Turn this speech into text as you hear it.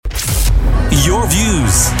Your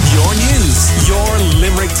views, your news, your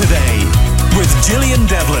Limerick Today. With Gillian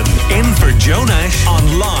Devlin in for Joe Nash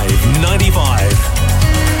on Live 95.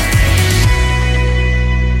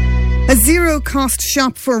 A zero-cost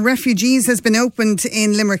shop for refugees has been opened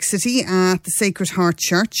in Limerick City at the Sacred Heart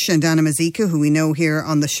Church. And Anna Mazika, who we know here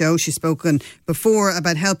on the show, she's spoken before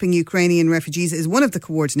about helping Ukrainian refugees, is one of the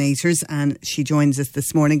coordinators, and she joins us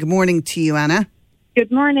this morning. Good morning to you, Anna.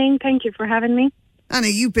 Good morning. Thank you for having me. Anna,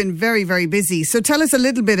 you've been very, very busy. So tell us a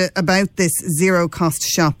little bit about this zero-cost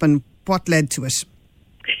shop and what led to it.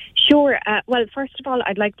 Sure. Well, first of all,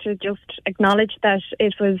 I'd like to just acknowledge that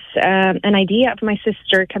it was an idea of my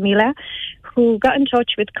sister, Camila, who got in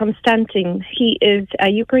touch with Konstantin. He is a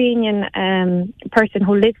Ukrainian person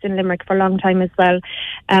who lives in Limerick for a long time as well.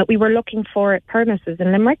 We were looking for premises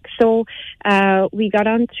in Limerick, so we got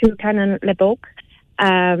on to Canon Leboc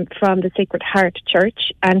from the Sacred Heart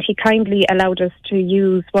Church, and he kindly allowed us to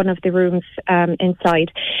use one of the rooms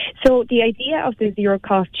inside. So the idea of the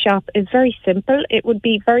zero-cost shop is very simple. It would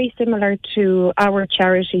be very similar to our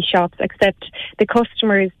charity shops, except the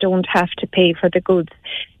customers don't have to pay for the goods.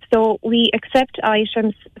 So we accept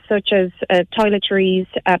items such as toiletries,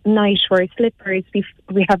 nightwear, slippers.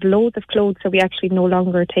 We have loads of clothes, so we actually no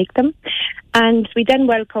longer take them. And we then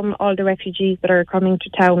welcome all the refugees that are coming to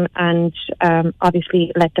town and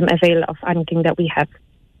obviously let them avail of anything that we have.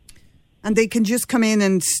 And they can just come in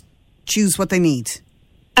and choose what they need?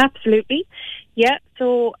 Absolutely. Yeah,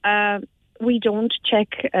 so we don't check,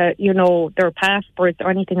 their passports or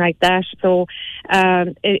anything like that. So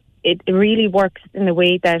it really works in a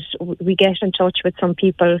way that we get in touch with some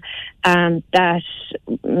people that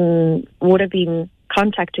would have been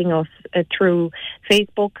contacting us through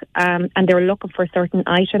Facebook, and they were looking for certain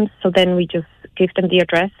items. So then we just give them the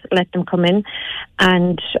address, let them come in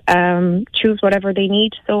and choose whatever they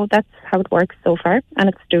need. So that's how it works so far, and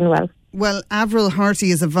it's doing well. Well, Avril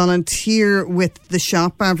Harty is a volunteer with the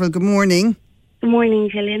shop. Avril, good morning. Good morning,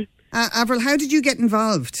 Gillian. Avril, how did you get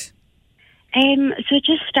involved? So it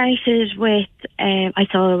just started with, I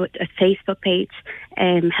saw a Facebook page,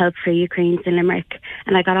 Help for Ukrainians in Limerick,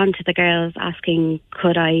 and I got onto the girls asking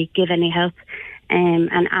could I give any help, and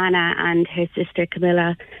Anna and her sister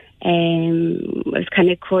Camilla was kind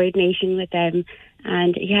of coordinating with them,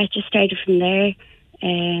 and yeah, it just started from there.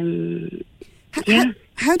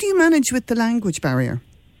 How do you manage with the language barrier?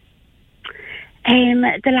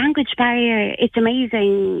 The language barrier, it's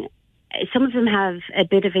amazing. Some of them have a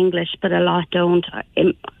bit of English, but a lot don't.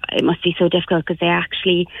 It must be so difficult because they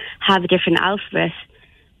actually have a different alphabet.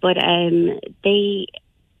 But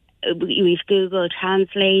we've Google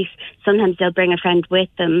Translate. Sometimes they'll bring a friend with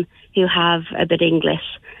them who have a bit of English.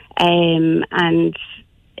 And,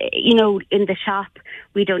 in the shop,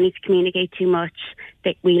 we don't need to communicate too much.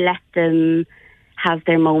 That we let them have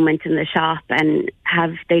their moment in the shop and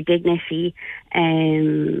have their dignity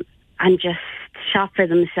and just shop for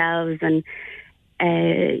themselves. And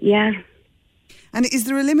And is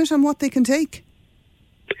there a limit on what they can take?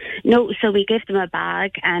 No, so we give them a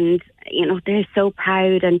bag, and they're so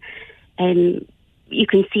proud, and you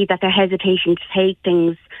can see that they're hesitating to take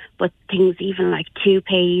things, but things even like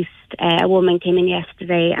toothpaste. A woman came in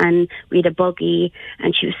yesterday and we had a buggy,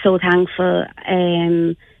 and she was so thankful.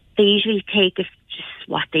 They usually take just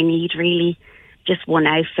what they need, really, just one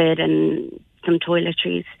outfit and some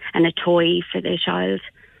toiletries and a toy for their child.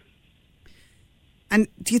 And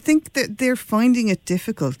do you think that they're finding it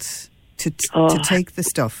difficult to take the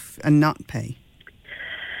stuff and not pay?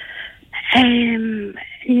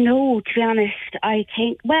 No, to be honest, I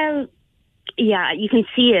think, yeah, you can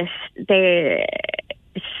see it. They're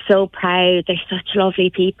so proud. They're such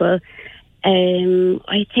lovely people.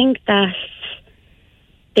 I think that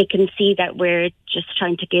they can see that we're just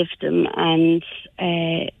trying to give them, and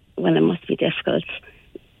it must be difficult.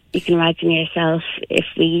 You can imagine yourself if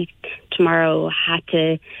we tomorrow had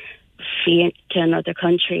to flee to another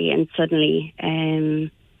country and suddenly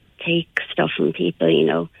take stuff from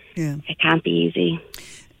people, It can't be easy.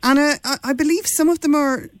 Anna, I believe some of them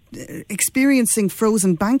are experiencing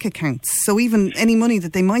frozen bank accounts, so even any money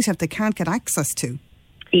that they might have, they can't get access to.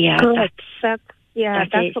 Yeah, correct.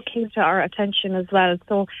 That's what came to our attention as well.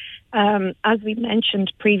 So, as we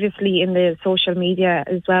mentioned previously in the social media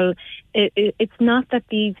as well, it's not that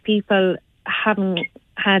these people haven't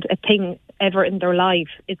had a thing ever in their life.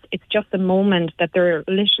 It's just a moment that they're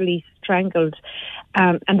literally strangled,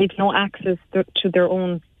 and they've no access to their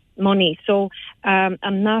own money. So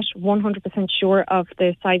I'm not 100% sure of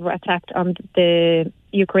the cyber attack on the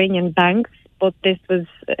Ukrainian banks. but this was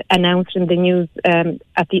announced in the news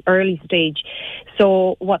at the early stage.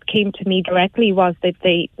 So what came to me directly was that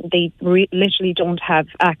they literally don't have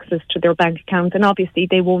access to their bank accounts, and obviously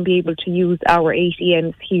they won't be able to use our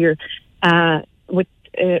ATMs here with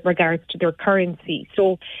regards to their currency.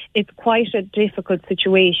 So it's quite a difficult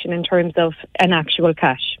situation in terms of an actual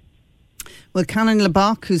cash. Well, Canon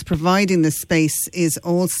Lebach, who's providing this space, is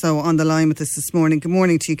also on the line with us this morning. Good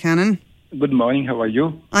morning to you, Canon. Good morning. How are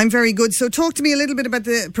you? I'm very good. So talk to me a little bit about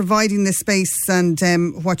providing this space and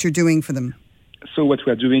what you're doing for them. So what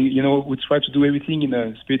we are doing, we try to do everything in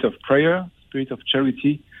a spirit of prayer, spirit of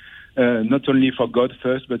charity, not only for God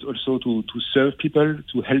first, but also to serve people,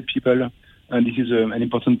 to help people. And this is an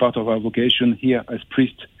important part of our vocation here as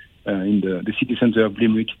priests in the city centre of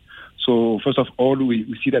Limerick. So first of all,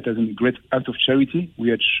 we see that as a great act of charity,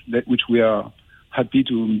 which we are happy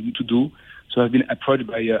to do. So I've been approached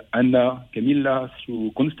by Anna, Camilla,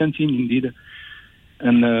 through Constantine, indeed.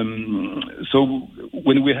 And so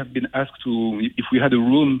when we have been asked if we had a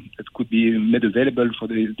room that could be made available for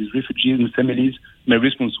these refugees and families, my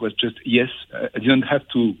response was just yes. I didn't have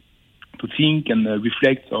to think and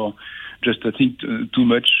reflect or just think too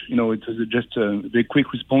much. It was just a very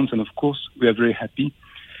quick response, and of course we are very happy.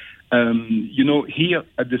 Here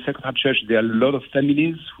at the Sacred Heart Church, there are a lot of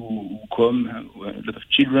families who come, a lot of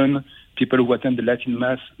children, people who attend the Latin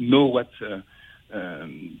Mass know what the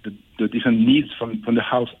different needs from the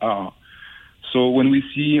house are. So when we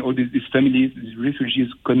see all these families, these refugees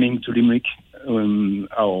coming to Limerick,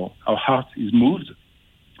 our heart is moved,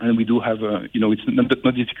 and we do have, it's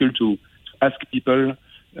not difficult to ask people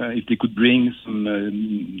if they could bring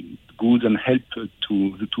some goods and help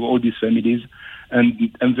to all these families.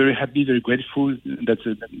 And I'm very happy, very grateful that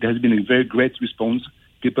there has been a very great response.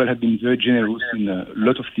 People have been very generous in a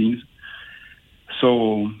lot of things.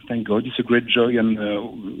 So thank God, it's a great joy, and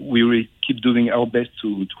we will keep doing our best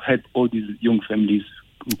to help all these young families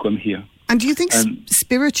who come here. And do you think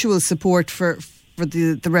spiritual support for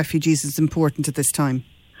the refugees is important at this time?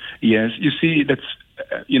 Yes, you see, that's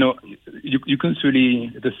you can't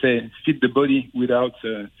really, let's say, feed the body without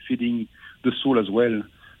feeding the soul as well.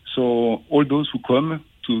 So all those who come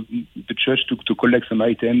to the church to collect some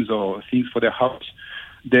items or things for their house,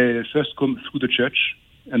 they first come through the church,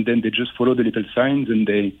 and then they just follow the little signs, and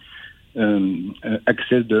they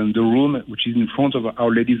access the room which is in front of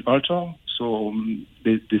Our Lady's altar. So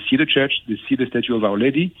they see the church, they see the statue of Our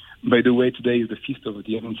Lady. By the way, today is the Feast of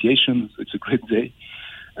the Annunciation, so it's a great day.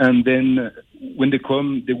 And then when they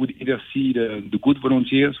come, they would either see the good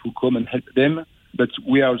volunteers who come and help them, but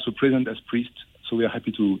we are also present as priests, so we are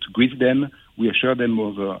happy to greet them. We assure them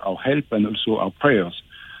of our help and also our prayers.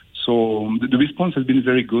 So the response has been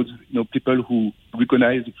very good. People who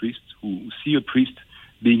recognize the priest, who see a priest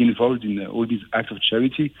being involved in all these acts of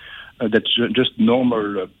charity, that's just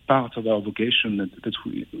normal part of our vocation.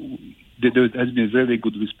 There has been a very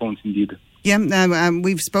good response indeed. Yeah,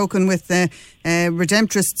 we've spoken with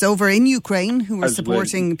Redemptorists over in Ukraine who are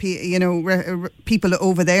supporting people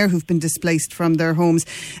over there who've been displaced from their homes.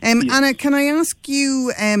 Yes. Anna, can I ask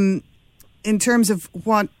you, in terms of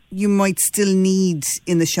what you might still need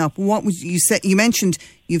in the shop, what would you say? You mentioned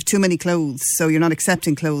you have too many clothes, so you're not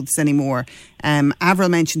accepting clothes anymore. Avril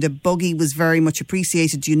mentioned a buggy was very much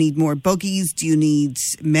appreciated. Do you need more buggies? Do you need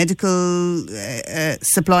medical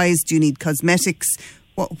supplies? Do you need cosmetics?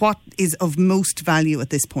 What is of most value at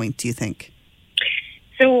this point, do you think?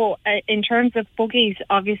 So in terms of buggies,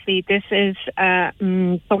 obviously this is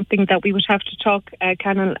something that we would have to talk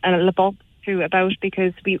Canon Lebach through about,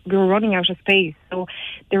 because we were running out of space. So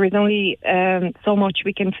there is only so much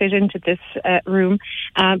we can fit into this room.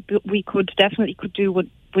 But we could do with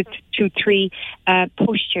 2-3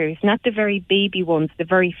 pushchairs, not the very baby ones, the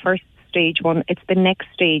very first stage one. It's the next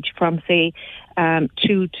stage from, say,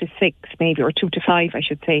 2 to 6 maybe, or 2 to 5 I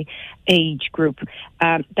should say, age group.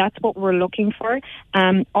 That's what we're looking for.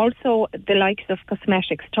 Also the likes of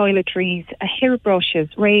cosmetics, toiletries, hairbrushes,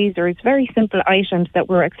 razors, very simple items that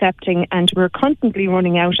we're accepting and we're constantly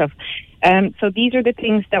running out of. So these are the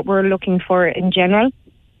things that we're looking for in general.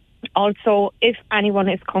 Also, if anyone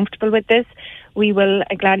is comfortable with this, we will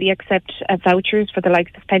gladly accept vouchers for the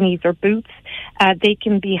likes of pennies or Boots. They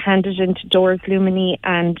can be handed into Doors Lumini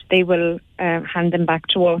and they will hand them back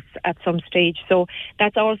to us at some stage. So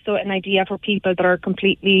that's also an idea for people that are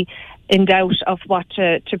completely in doubt of what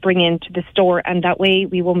to bring into the store, and that way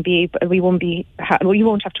we won't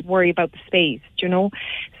have to worry about the space,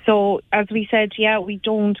 So as we said, we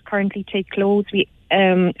don't currently take clothes. We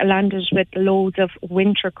landed with loads of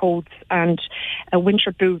winter coats and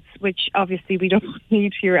winter boots, which obviously we don't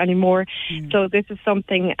need here anymore. So this is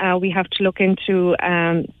something we have to look into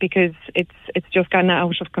because it's just gone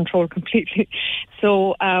out of control completely.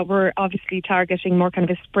 So we're obviously targeting more kind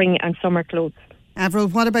of a spring and summer clothes. Avril,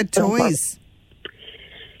 what about toys?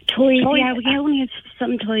 Toys, yeah, we only have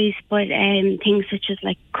some toys, but things such as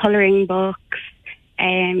like colouring books.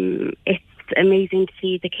 It's amazing to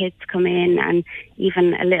see the kids come in, and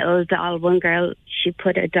even a little doll. One girl, she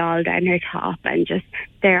put a doll down her top, and just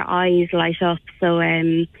their eyes light up. So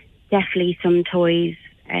definitely some toys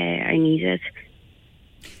are needed.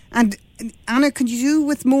 And Anna, could you do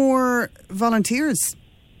with more volunteers?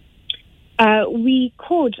 We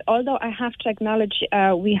could, although I have to acknowledge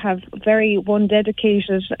we have one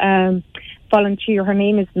dedicated volunteer. Her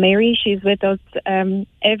name is Mary. She's with us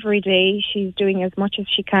every day. She's doing as much as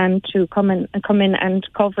she can to come in and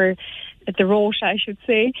cover the rota, I should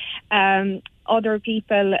say. Other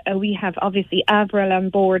people, we have obviously Avril on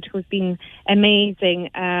board, who's been amazing,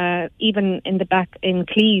 even in the back in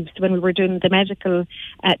Cleves when we were doing the medical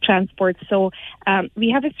transport. So we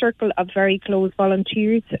have a circle of very close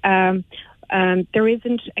volunteers. There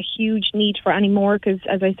isn't a huge need for any more because,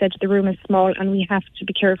 as I said, the room is small and we have to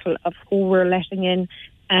be careful of who we're letting in.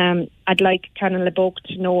 I'd like Canon Lebogue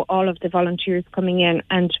to know all of the volunteers coming in,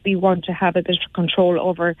 and we want to have a bit of control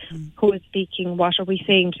over who is speaking, what are we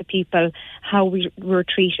saying to people, how we're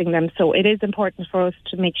treating them. So it is important for us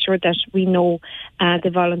to make sure that we know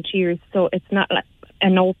the volunteers. So it's not like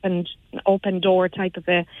an open door type of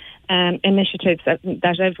a initiative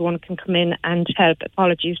that everyone can come in and help.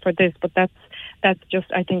 Apologies for this, but that's just,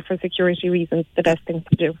 I think, for security reasons, the best thing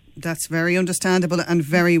to do. That's very understandable and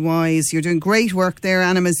very wise. You're doing great work there,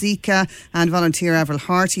 Anna Mazika and volunteer Avril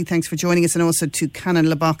Harty. Thanks for joining us, and also to Canon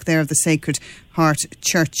Lebogue there of the Sacred Heart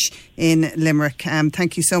Church in Limerick.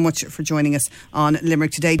 Thank you so much for joining us on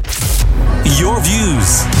Limerick Today. Your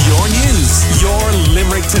views, your news, your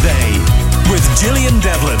Limerick Today with Gillian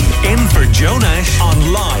Devlin in for Joe Nash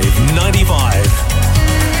on Live 95.